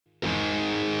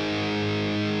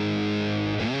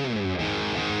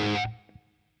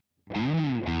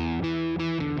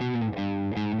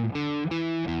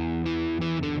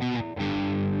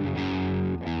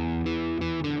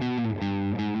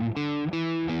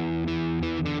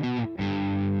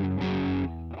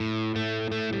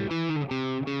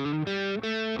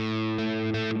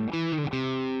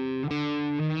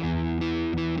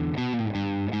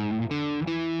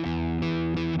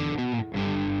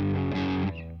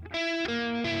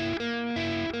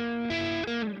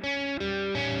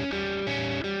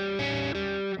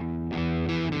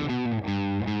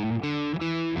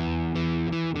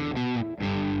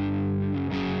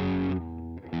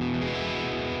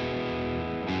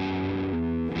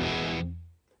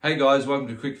Hey guys, welcome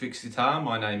to Quickfix Guitar.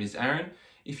 My name is Aaron.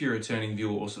 If you're a returning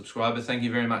viewer or subscriber, thank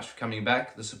you very much for coming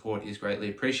back. The support is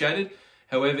greatly appreciated.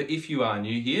 However, if you are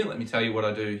new here, let me tell you what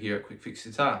I do here at Quickfix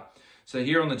Guitar. So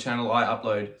here on the channel, I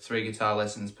upload 3 guitar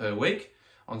lessons per week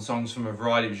on songs from a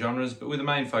variety of genres, but with a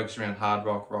main focus around hard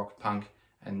rock, rock, punk,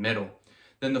 and metal.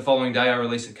 Then the following day, I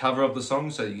release a cover of the song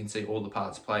so you can see all the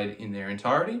parts played in their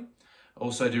entirety. I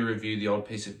also do review the odd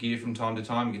piece of gear from time to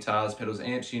time, guitars, pedals,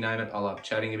 amps, you name it. I love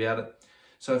chatting about it.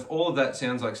 So if all of that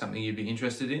sounds like something you'd be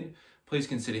interested in, please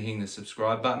consider hitting the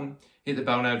subscribe button. Hit the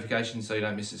bell notification so you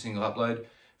don't miss a single upload.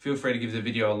 Feel free to give the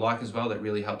video a like as well. That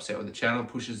really helps out with the channel,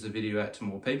 pushes the video out to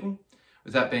more people.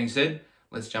 With that being said,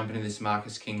 let's jump into this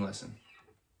Marcus King lesson.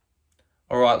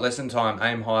 All right, lesson time,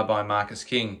 Aim High by Marcus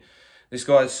King. This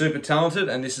guy is super talented,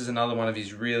 and this is another one of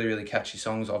his really catchy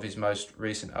songs off his most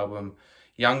recent album,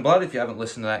 Youngblood. If you haven't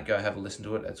listened to that, go have a listen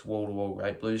to it. It's wall-to-wall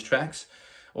great blues tracks.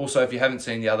 Also, if you haven't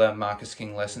seen the other Marcus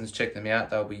King lessons, check them out.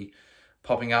 They'll be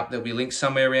popping up. There'll be links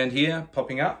somewhere around here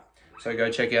popping up. So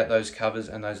go check out those covers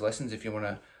and those lessons if you want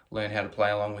to learn how to play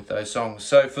along with those songs.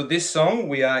 So for this song,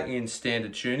 we are in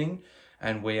standard tuning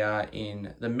and we are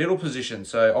in the middle position.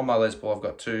 So on my Les Paul, I've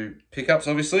got 2 pickups,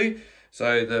 obviously.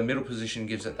 So the middle position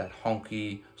gives it that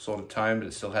honky sort of tone, but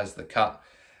it still has the cut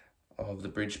of the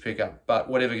bridge pickup. But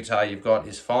whatever guitar you've got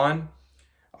is fine.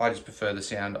 I just prefer the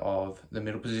sound of the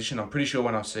middle position. I'm pretty sure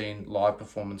when I've seen live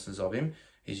performances of him,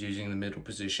 he's using the middle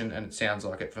position and it sounds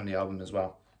like it from the album as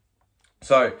well.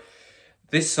 So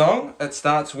this song, it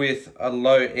starts with a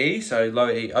low E, so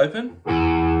low E open,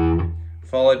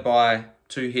 followed by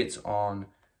 2 hits on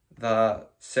the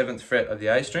 7th fret of the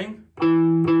A string,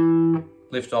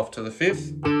 lift off to the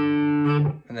 5th,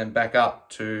 and then back up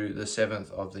to the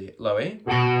 7th of the low E.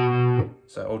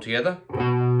 So all together.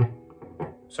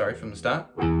 Sorry, from the start.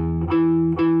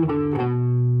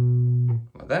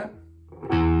 Like that.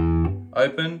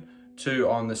 Open, 2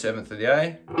 on the 7th of the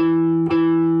A,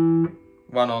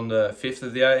 1 on the 5th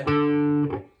of the A,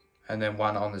 and then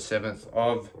 1 on the 7th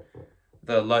of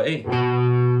the low E.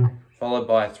 Followed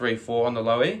by 3/4 on the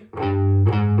low E,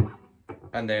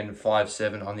 and then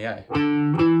 5/7 on the A.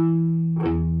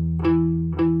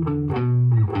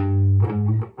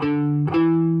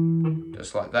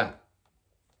 Just like that.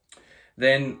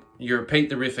 Then you repeat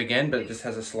the riff again, but it just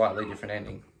has a slightly different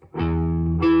ending.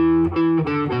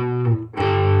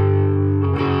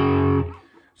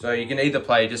 So you can either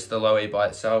play just the low E by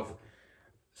itself,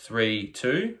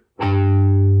 3/2,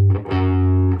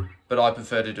 but I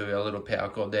prefer to do a little power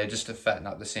chord there just to fatten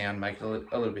up the sound, make it a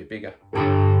little bit bigger.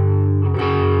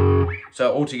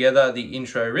 So altogether, the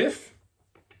intro riff,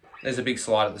 there's a big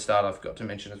slide at the start I forgot to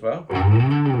mention as well.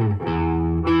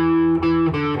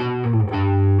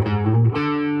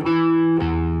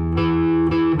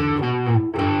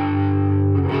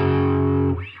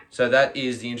 So that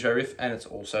is the intro riff, and it's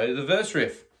also the verse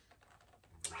riff.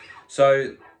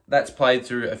 So that's played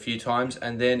through a few times,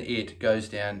 and then it goes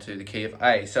down to the key of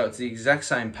A. So it's the exact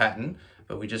same pattern,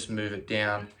 but we just move it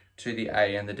down to the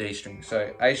A and the D string.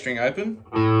 So A string open,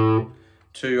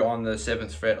 2 on the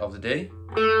 7th fret of the D,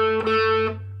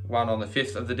 1 on the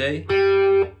 5th of the D,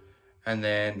 and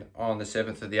then on the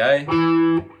 7th of the A,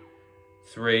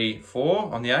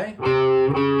 3/4 on the A,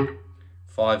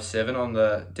 5/7 on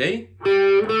the D,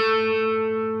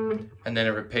 and then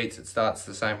it repeats, it starts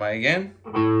the same way again.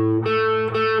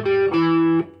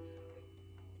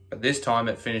 But this time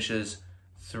it finishes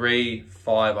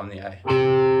 3/5 on the A.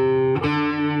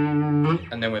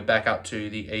 And then we're back up to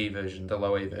the E version, the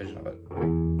low E version of it.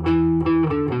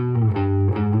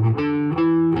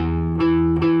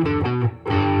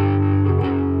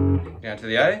 Down to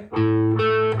the A.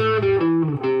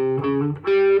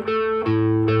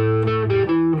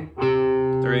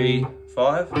 Three,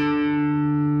 5.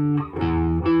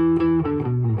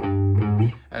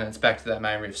 And it's back to that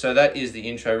main riff. So that is the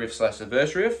intro riff / the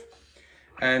verse riff.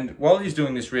 And while he's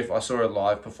doing this riff, I saw a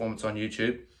live performance on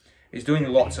YouTube. He's doing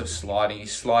lots of sliding.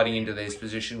 He's sliding into this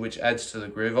position, which adds to the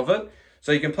groove of it.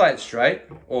 So you can play it straight,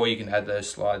 or you can add those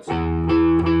slides. You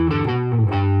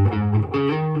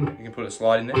can put a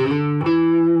slide in there.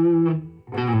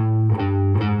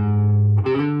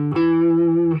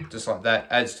 Just like that,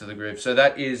 adds to the groove. So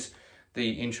that is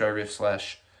the intro riff /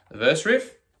 the verse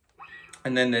riff.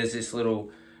 And then there's this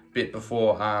little bit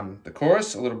before the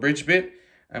chorus, a little bridge bit,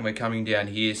 and we're coming down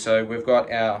here. So we've got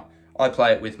I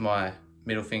play it with my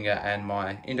middle finger and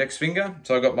my index finger.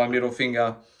 So I've got my middle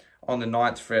finger on the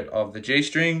 9th fret of the G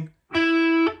string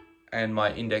and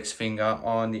my index finger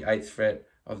on the 8th fret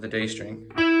of the D string.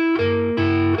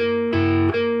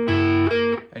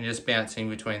 And just bouncing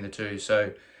between the two.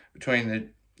 So between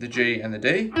the G and the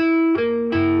D.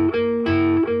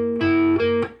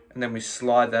 and then we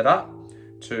slide that up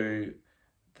to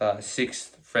the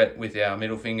 6th fret with our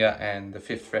middle finger and the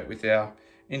 5th fret with our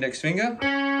index finger.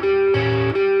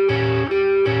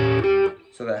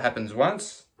 So that happens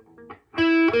once.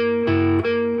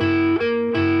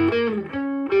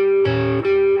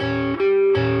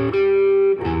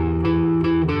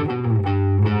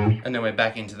 And then we're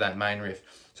back into that main riff.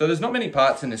 So there's not many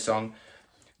parts in this song.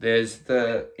 There's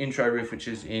the intro riff, which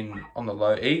is on the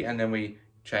low E, and then we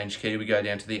change key, we go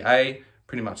down to the A,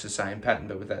 pretty much the same pattern,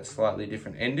 but with that slightly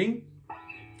different ending.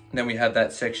 And then we have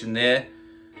that section there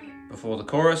before the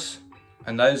chorus,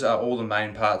 and those are all the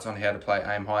main parts on how to play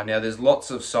Aim High. Now there's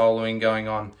lots of soloing going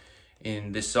on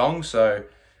in this song, so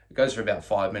it goes for about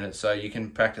 5 minutes, so you can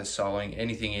practice soloing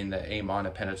anything in the E minor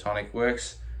pentatonic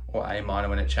works, or A minor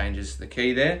when it changes the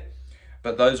key there.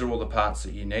 But those are all the parts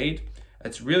that you need.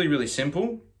 It's really, really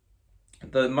simple.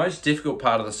 The most difficult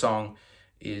part of the song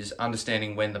is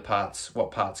understanding when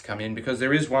what parts come in, because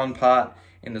there is one part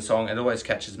in the song, it always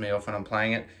catches me off when I'm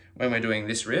playing it, when we're doing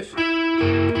this riff.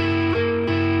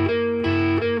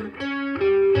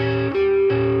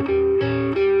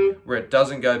 Where it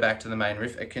doesn't go back to the main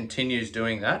riff, it continues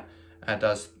doing that. It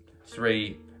does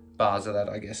 3 bars of that,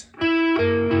 I guess.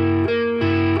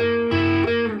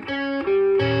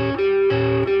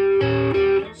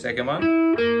 Second one.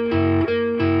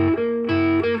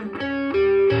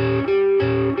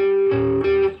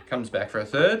 Comes back for a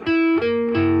third.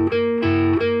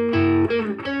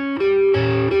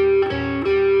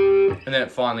 And then it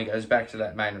finally goes back to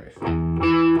that main riff.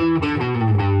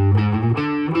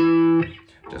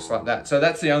 Just like that. So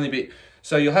that's the only bit.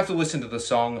 So you'll have to listen to the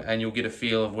song and you'll get a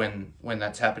feel of when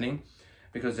that's happening,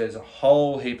 because there's a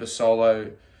whole heap of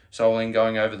soloing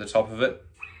going over the top of it,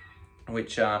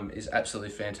 which is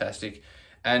absolutely fantastic.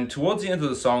 And towards the end of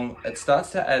the song, it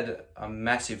starts to add a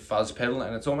massive fuzz pedal,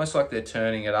 and it's almost like they're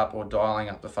turning it up or dialing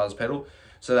up the fuzz pedal.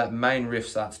 So that main riff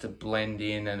starts to blend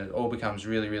in and it all becomes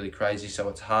really, really crazy. So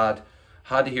it's hard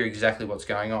to hear exactly what's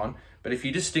going on. But if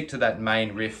you just stick to that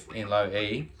main riff in low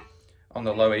E, on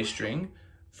the low E string,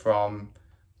 from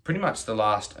pretty much the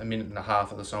last 1.5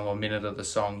 minutes of the song or minute of the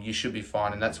song, you should be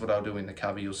fine. And that's what I'll do in the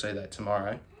cover. You'll see that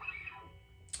tomorrow.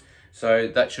 So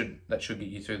that should get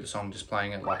you through the song, just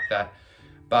playing it like that.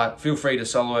 But feel free to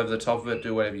solo over the top of it,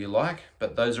 do whatever you like.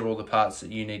 But those are all the parts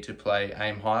that you need to play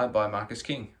Aim High by Marcus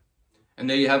King. And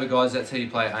there you have it, guys. That's how you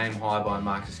play Aim High by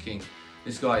Marcus King.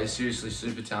 This guy is seriously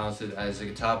super talented as a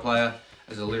guitar player,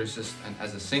 as a lyricist, and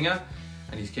as a singer.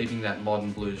 And he's keeping that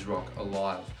modern blues rock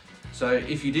alive. So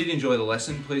if you did enjoy the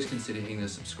lesson, please consider hitting the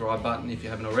subscribe button. If you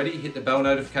haven't already, hit the bell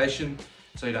notification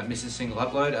so you don't miss a single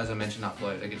upload. As I mentioned,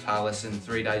 upload a guitar lesson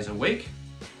 3 days a week.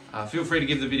 Feel free to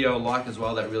give the video a like as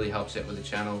well. That really helps out with the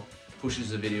channel, pushes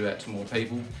the video out to more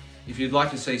people. If you'd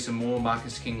like to see some more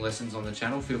Marcus King lessons on the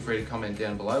channel, feel free to comment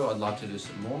down below. I'd love to do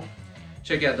some more.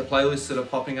 Check out the playlists that are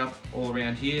popping up all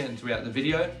around here and throughout the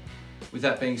video. With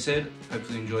that being said,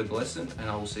 hopefully you enjoyed the lesson, and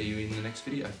I will see you in the next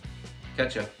video.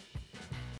 Catch ya.